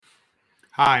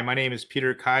Hi, my name is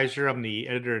Peter Kaiser. I'm the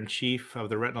editor in chief of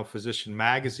the Retinal Physician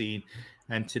magazine.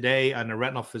 And today on the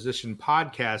Retinal Physician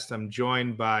podcast, I'm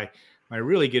joined by my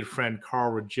really good friend,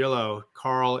 Carl Regillo.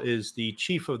 Carl is the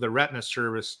chief of the retina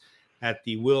service at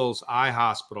the Wills Eye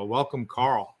Hospital. Welcome,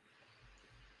 Carl.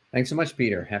 Thanks so much,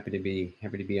 Peter. Happy to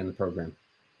be on the program.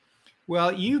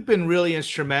 Well, you've been really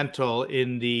instrumental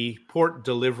in the port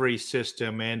delivery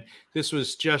system, and this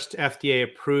was just FDA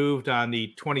approved on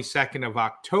the 22nd of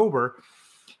October.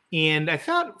 And I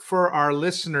thought for our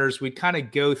listeners, we'd kind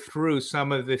of go through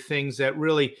some of the things that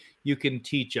really you can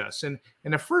teach us. And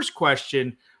the first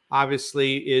question,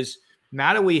 obviously, is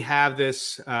now that we have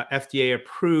this FDA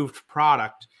approved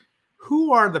product,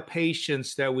 who are the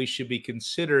patients that we should be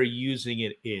consider using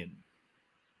it in?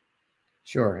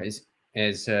 Sure.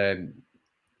 As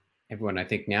everyone I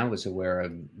think now is aware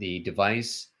of, the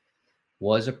device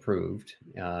was approved.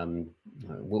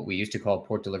 What we used to call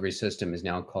port delivery system is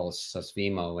now called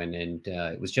Susvimo, and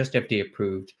it was just FDA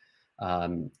approved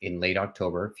in late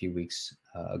October, a few weeks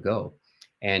ago.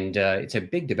 And it's a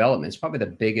big development. It's probably the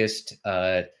biggest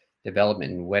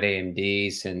development in wet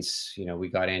AMD since we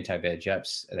got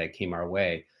anti-VEGFs that came our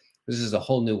way. This is a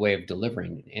whole new way of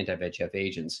delivering anti-VEGF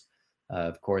agents.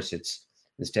 Of course, it's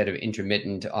instead of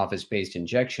intermittent office-based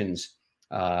injections,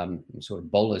 sort of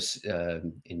bolus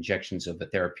injections of a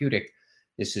therapeutic.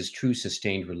 This is true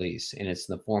sustained release, and it's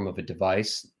in the form of a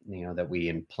device, that we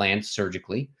implant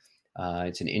surgically.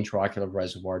 It's an intraocular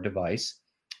reservoir device,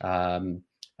 a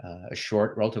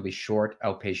relatively short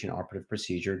outpatient operative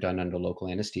procedure done under local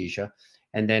anesthesia,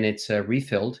 and then it's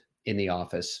refilled in the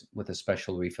office with a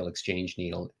special refill exchange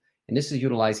needle. And this is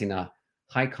utilizing a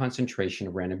high concentration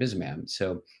of ranibizumab.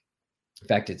 So in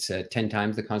fact, it's 10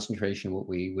 times the concentration what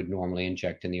we would normally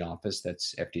inject in the office.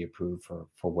 That's FDA approved for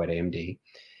wet AMD.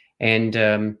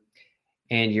 And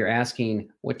you're asking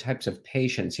what types of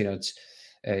patients. It's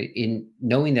in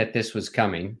knowing that this was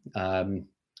coming.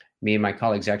 Me and my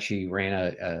colleagues actually ran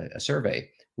a survey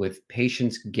with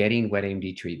patients getting wet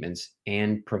AMD treatments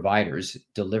and providers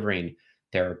delivering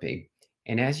therapy.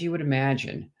 And as you would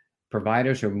imagine,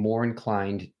 providers are more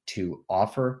inclined to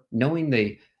offer, knowing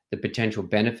the potential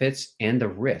benefits and the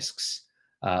risks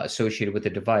associated with the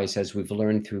device, as we've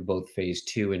learned through both phase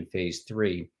 2 and phase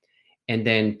 3, and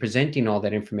then presenting all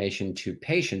that information to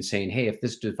patients saying, hey, if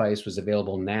this device was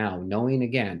available now, knowing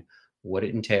again what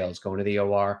it entails, going to the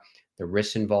OR, the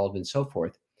risks involved and so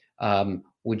forth,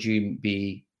 would you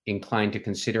be inclined to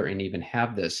consider and even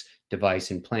have this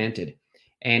device implanted?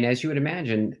 And as you would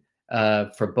imagine,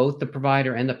 for both the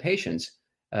provider and the patients,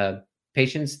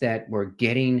 patients that were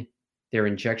getting their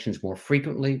injections more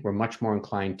frequently were much more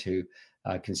inclined to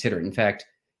consider it. In fact,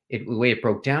 the way it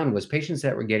broke down was patients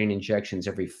that were getting injections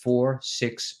every 4,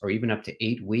 6, or even up to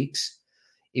 8 weeks.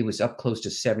 It was up close to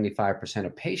 75%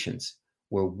 of patients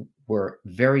were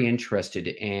very interested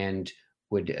and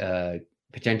would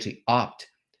potentially opt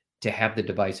to have the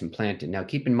device implanted. Now,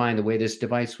 keep in mind the way this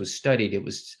device was studied. It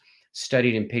was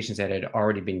studied in patients that had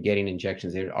already been getting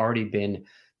injections. They had already been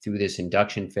through this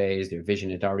induction phase. Their vision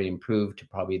had already improved to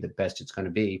probably the best it's going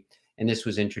to be. And this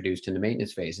was introduced in the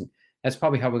maintenance phase. And that's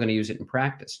probably how we're going to use it in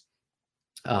practice.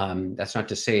 That's not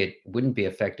to say it wouldn't be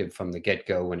effective from the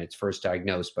get-go when it's first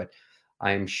diagnosed, but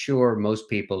I'm sure most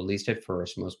people, at least at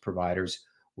first, most providers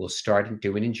will start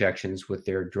doing injections with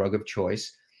their drug of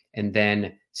choice and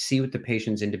then see what the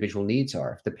patient's individual needs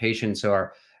are. If the patients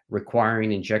are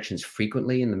requiring injections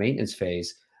frequently in the maintenance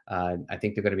phase, I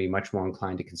think they're going to be much more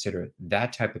inclined to consider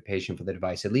that type of patient for the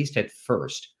device, at least at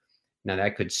first. Now,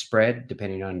 that could spread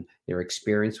depending on their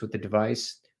experience with the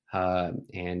device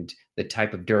and the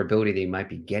type of durability they might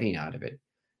be getting out of it.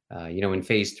 In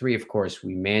phase 3, of course,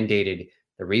 we mandated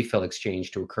the refill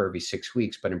exchange to occur every 6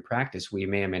 weeks, but in practice, we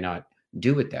may or may not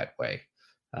do it that way.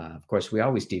 Of course, we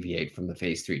always deviate from the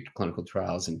phase 3 clinical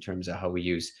trials in terms of how we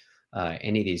use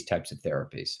any of these types of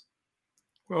therapies.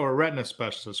 Well, we're retina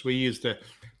specialists. We use the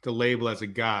label as a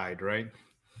guide, right?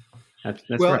 That's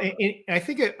Well, right. and I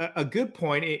think a good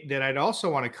point that I'd also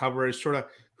want to cover is sort of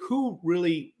who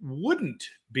really wouldn't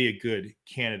be a good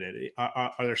candidate.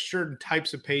 Are there certain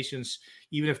types of patients,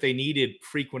 even if they needed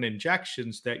frequent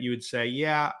injections, that you would say,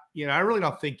 yeah, I really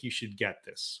don't think you should get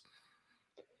this?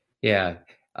 Yeah.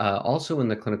 Also, in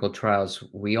the clinical trials,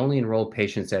 we only enroll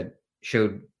patients that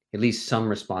showed at least some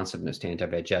responsiveness to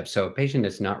anti-VEGF. So a patient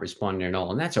that's not responding at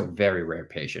all, and that's a very rare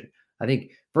patient. I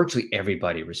think virtually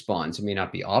everybody responds. It may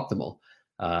not be optimal,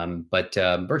 but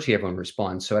virtually everyone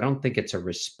responds. So I don't think it's a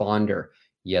responder,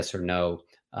 yes or no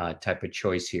type of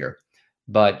choice here.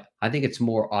 But I think it's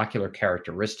more ocular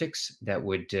characteristics that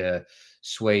would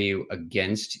sway you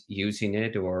against using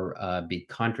it or be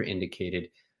contraindicated.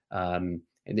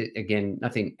 again,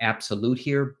 nothing absolute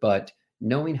here, but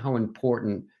knowing how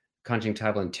important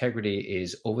conjunctival integrity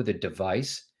is over the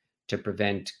device to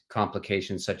prevent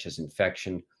complications such as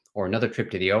infection or another trip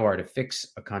to the OR to fix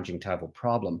a conjunctival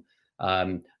problem,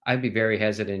 I'd be very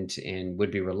hesitant and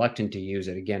would be reluctant to use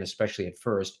it again, especially at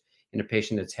first in a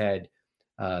patient that's had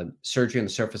surgery on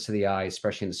the surface of the eye,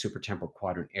 especially in the supratemporal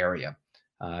quadrant area.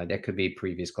 That could be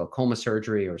previous glaucoma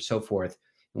surgery or so forth,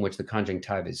 in which the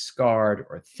conjunctiva is scarred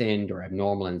or thinned or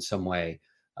abnormal in some way.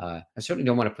 I certainly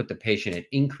don't want to put the patient at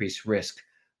increased risk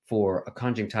for a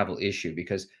conjunctival issue,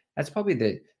 because that's probably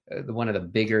the one of the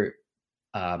bigger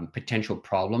potential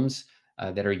problems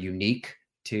that are unique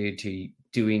to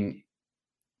doing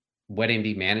wet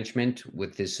AMD management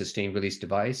with this sustained release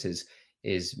device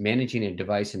is managing a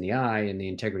device in the eye and the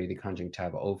integrity of the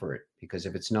conjunctiva over it. Because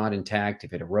if it's not intact,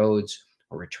 if it erodes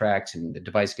or retracts and the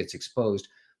device gets exposed,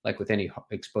 like with any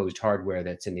exposed hardware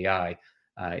that's in the eye,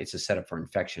 it's a setup for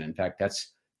infection. In fact,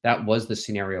 that was the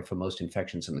scenario for most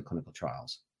infections in the clinical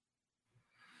trials.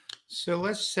 So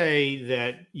let's say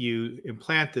that you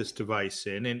implant this device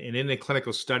in, and in a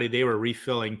clinical study, they were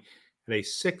refilling at a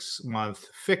 6-month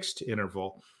fixed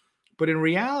interval. But in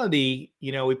reality,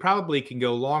 we probably can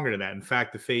go longer than that. In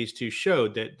fact, the phase 2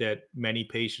 showed that many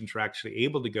patients are actually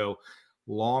able to go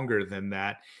longer than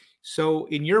that. So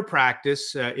in your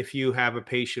practice, if you have a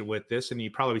patient with this, and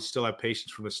you probably still have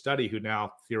patients from the study who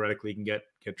now theoretically can get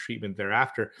treatment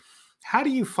thereafter, how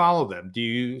do you follow them? Do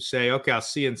you say, okay, I'll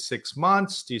see you in 6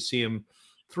 months? Do you see them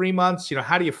 3 months?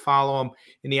 How do you follow them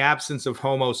in the absence of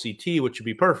home OCT, which would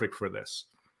be perfect for this?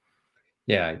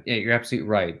 Yeah, you're absolutely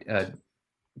right.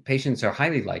 Patients are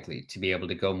highly likely to be able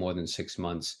to go more than 6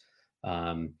 months.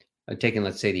 Taking,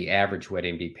 let's say, the average wet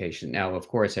AMD patient. Now, of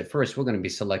course, at first, we're going to be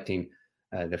selecting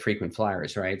the frequent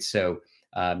flyers, right? So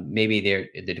maybe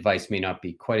the device may not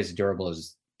be quite as durable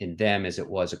as in them as it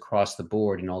was across the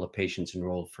board in all the patients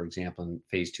enrolled, for example, in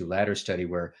phase 2 ladder study,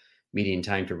 where median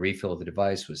time to refill the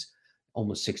device was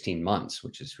almost 16 months,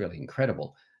 which is really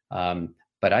incredible.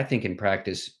 But I think in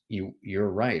practice, you're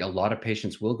right. A lot of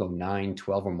patients will go 9,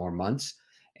 12 or more months.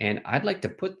 And I'd like to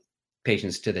put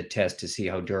patients to the test to see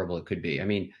how durable it could be. I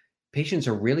mean, patients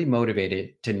are really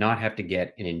motivated to not have to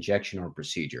get an injection or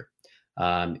procedure.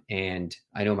 And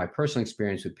I know my personal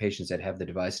experience with patients that have the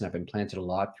device, and I've implanted a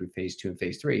lot through phase 2 and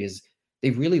phase 3, is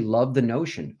they really love the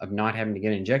notion of not having to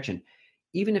get an injection,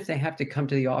 even if they have to come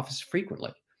to the office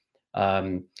frequently.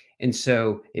 And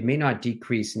so it may not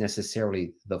decrease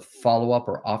necessarily the follow-up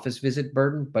or office visit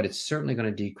burden, but it's certainly going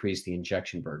to decrease the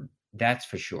injection burden. That's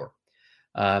for sure.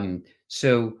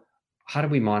 So how do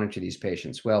we monitor these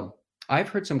patients? Well, I've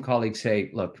heard some colleagues say,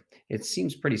 look, it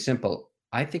seems pretty simple.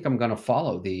 I think I'm going to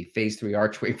follow the phase 3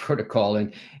 Archway protocol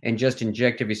and just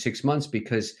inject every 6 months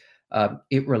because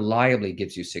it reliably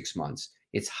gives you 6 months.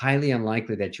 It's highly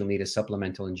unlikely that you'll need a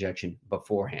supplemental injection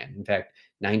beforehand. In fact,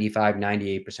 95,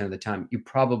 98% of the time, you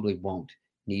probably won't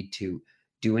need to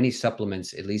do any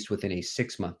supplements, at least within a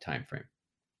 6-month time frame.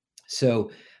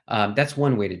 So that's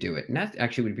one way to do it. And that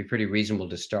actually would be pretty reasonable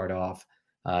to start off,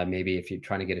 maybe if you're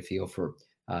trying to get a feel for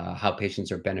how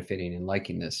patients are benefiting and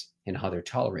liking this and how they're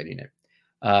tolerating it.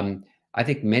 I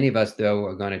think many of us, though,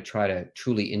 are going to try to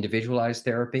truly individualize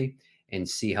therapy and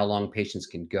see how long patients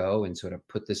can go and sort of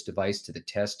put this device to the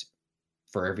test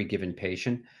for every given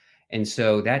patient. And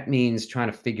so that means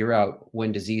trying to figure out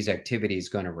when disease activity is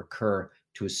going to recur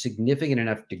to a significant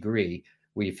enough degree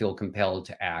where you feel compelled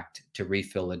to act to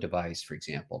refill the device, for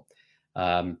example.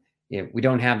 We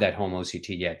don't have that home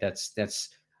OCT yet. That's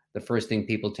the first thing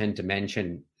people tend to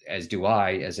mention, as do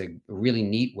I, as a really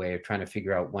neat way of trying to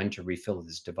figure out when to refill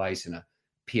this device in a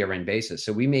PRN basis.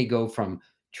 So we may go from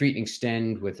treat and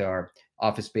extend with our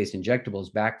office-based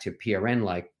injectables back to PRN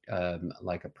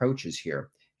like approaches here.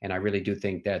 And I really do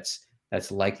think that's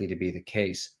likely to be the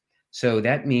case. So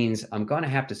that means I'm going to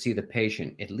have to see the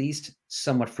patient at least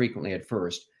somewhat frequently at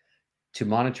first to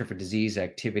monitor for disease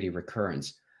activity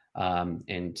recurrence,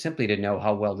 and simply to know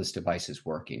how well this device is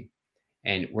working.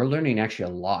 And we're learning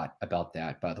actually a lot about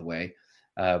that, by the way.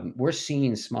 We're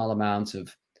seeing small amounts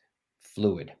of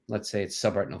fluid. Let's say it's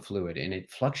subretinal fluid, and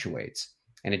it fluctuates.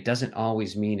 And it doesn't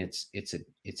always mean it's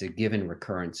a given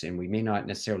recurrence, and we may not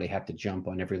necessarily have to jump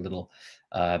on every little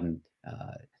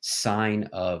sign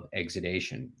of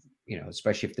exudation,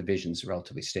 especially if the vision's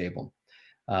relatively stable.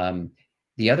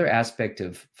 The other aspect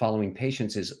of following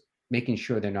patients is making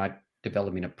sure they're not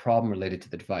developing a problem related to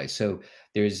the device. So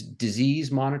there's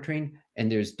disease monitoring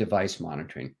and there's device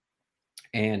monitoring.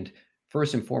 And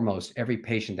first and foremost, every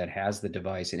patient that has the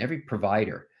device and every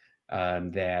provider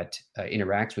that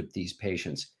interacts with these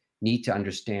patients need to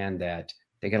understand that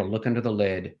they got to look under the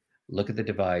lid, look at the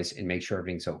device, and make sure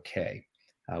everything's okay.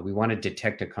 We want to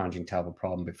detect a conjunctival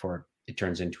problem before it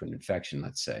turns into an infection,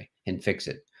 let's say, and fix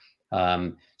it.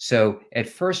 So at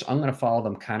first, I'm going to follow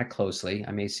them kind of closely.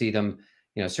 I may see them,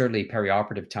 certainly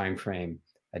perioperative time frame,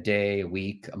 a day, a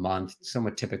week, a month,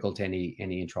 somewhat typical to any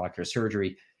intraocular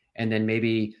surgery. And then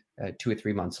maybe 2 or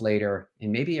 3 months later,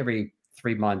 and maybe every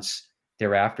 3 months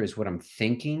thereafter is what I'm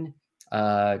thinking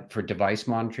for device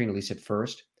monitoring, at least at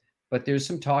first. But there's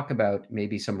some talk about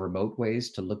maybe some remote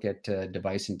ways to look at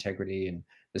device integrity and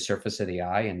the surface of the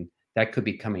eye, and that could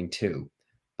be coming too.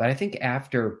 But I think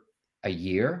after a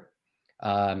year,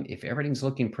 if everything's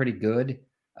looking pretty good,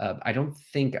 I don't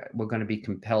think we're going to be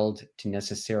compelled to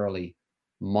necessarily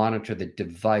monitor the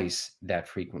device that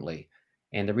frequently.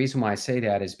 And the reason why I say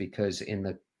that is because in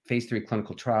the phase 3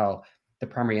 clinical trial, the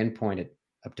primary endpoint at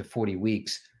up to 40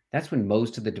 weeks, that's when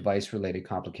most of the device related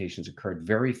complications occurred.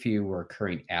 Very few were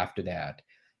occurring after that.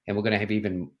 And we're going to have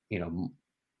even,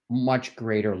 much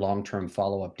greater long-term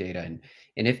follow-up data. And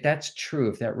if that's true,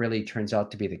 if that really turns out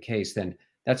to be the case, then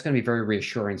that's going to be very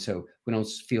reassuring. So we don't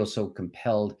feel so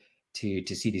compelled to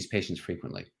see these patients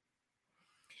frequently.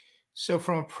 So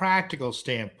from a practical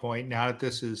standpoint, now that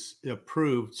this is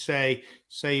approved, say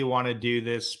you want to do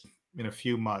this in a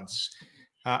few months,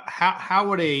 how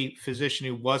would a physician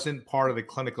who wasn't part of the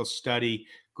clinical study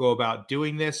go about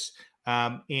doing this?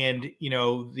 And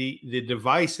the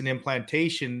device and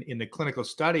implantation in the clinical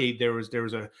study, there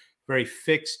was a very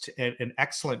fixed and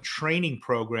excellent training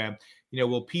program.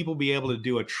 Will people be able to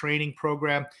do a training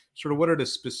program? Sort of, what are the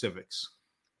specifics?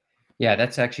 Yeah,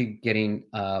 that's actually getting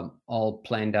all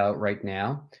planned out right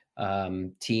now.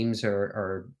 Teams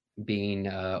are being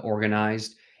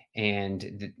organized,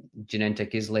 and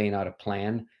Genentech is laying out a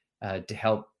plan to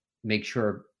help make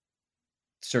sure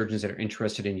surgeons that are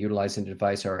interested in utilizing the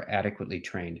device are adequately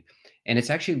trained. And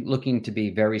it's actually looking to be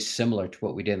very similar to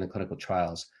what we did in the clinical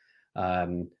trials.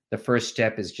 The first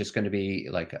step is just going to be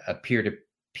like a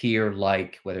peer-to-peer,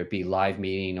 like whether it be live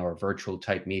meeting or virtual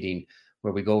type meeting,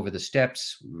 where we go over the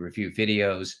steps, review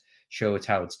videos, show it's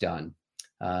how it's done.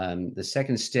 The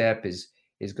second step is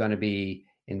going to be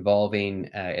involving,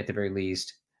 at the very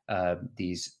least,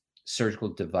 these surgical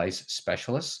device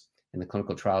specialists. In the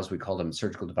clinical trials, we call them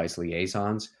surgical device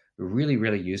liaisons. Really,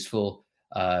 really useful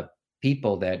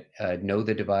people that know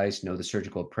the device, know the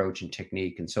surgical approach and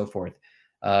technique and so forth.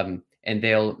 And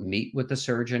they'll meet with the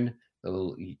surgeon.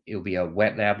 It'll be a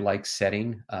wet lab-like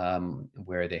setting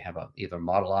where they have either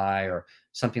model eye or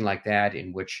something like that,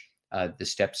 in which the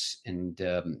steps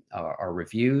are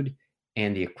reviewed,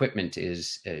 and the equipment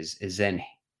is then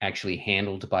actually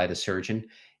handled by the surgeon,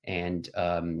 and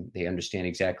they understand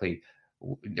exactly.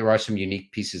 There are some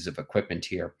unique pieces of equipment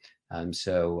here. And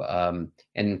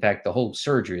in fact, the whole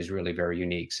surgery is really very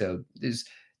unique. So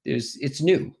it's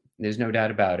new. There's no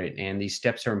doubt about it. And these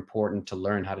steps are important to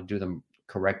learn how to do them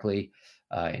correctly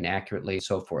and accurately and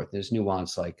so forth. There's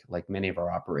nuance like many of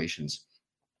our operations.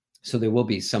 So there will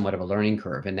be somewhat of a learning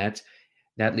curve. And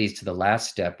that leads to the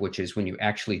last step, which is when you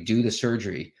actually do the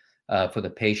surgery for the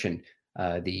patient,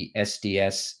 the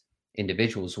SDS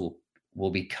individuals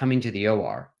will be coming to the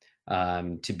OR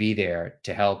to be there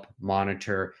to help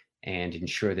monitor and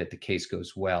ensure that the case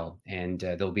goes well. And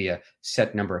there'll be a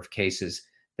set number of cases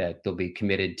that they'll be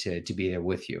committed to be there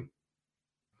with you.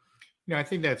 I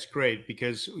think that's great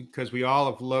because we all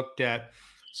have looked at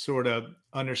sort of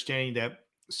understanding that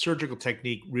surgical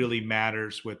technique really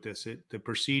matters with this. The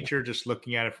procedure, just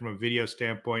looking at it from a video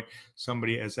standpoint,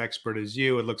 somebody as expert as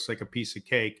you, it looks like a piece of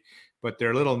cake, but there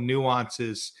are little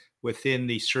nuances within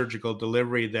the surgical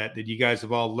delivery that you guys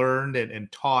have all learned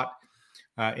and taught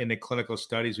in the clinical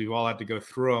studies. We've all had to go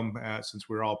through them since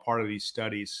we're all part of these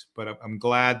studies. But I'm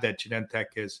glad that Genentech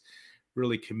is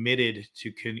really committed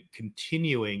to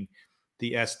continuing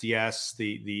the SDS,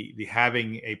 the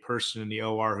having a person in the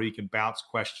OR who you can bounce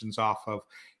questions off of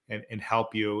and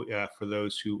help you for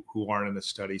those who aren't in the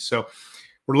study. So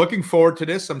we're looking forward to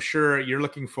this. I'm sure you're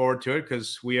looking forward to it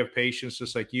because we have patients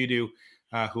just like you do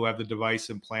who have the device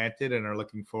implanted and are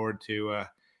looking forward to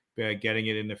getting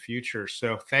it in the future.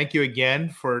 So thank you again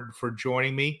for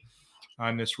joining me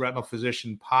on this Retinal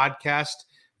Physician podcast,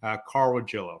 Carl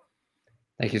Regillo.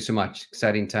 Thank you so much.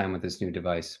 Exciting time with this new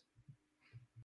device.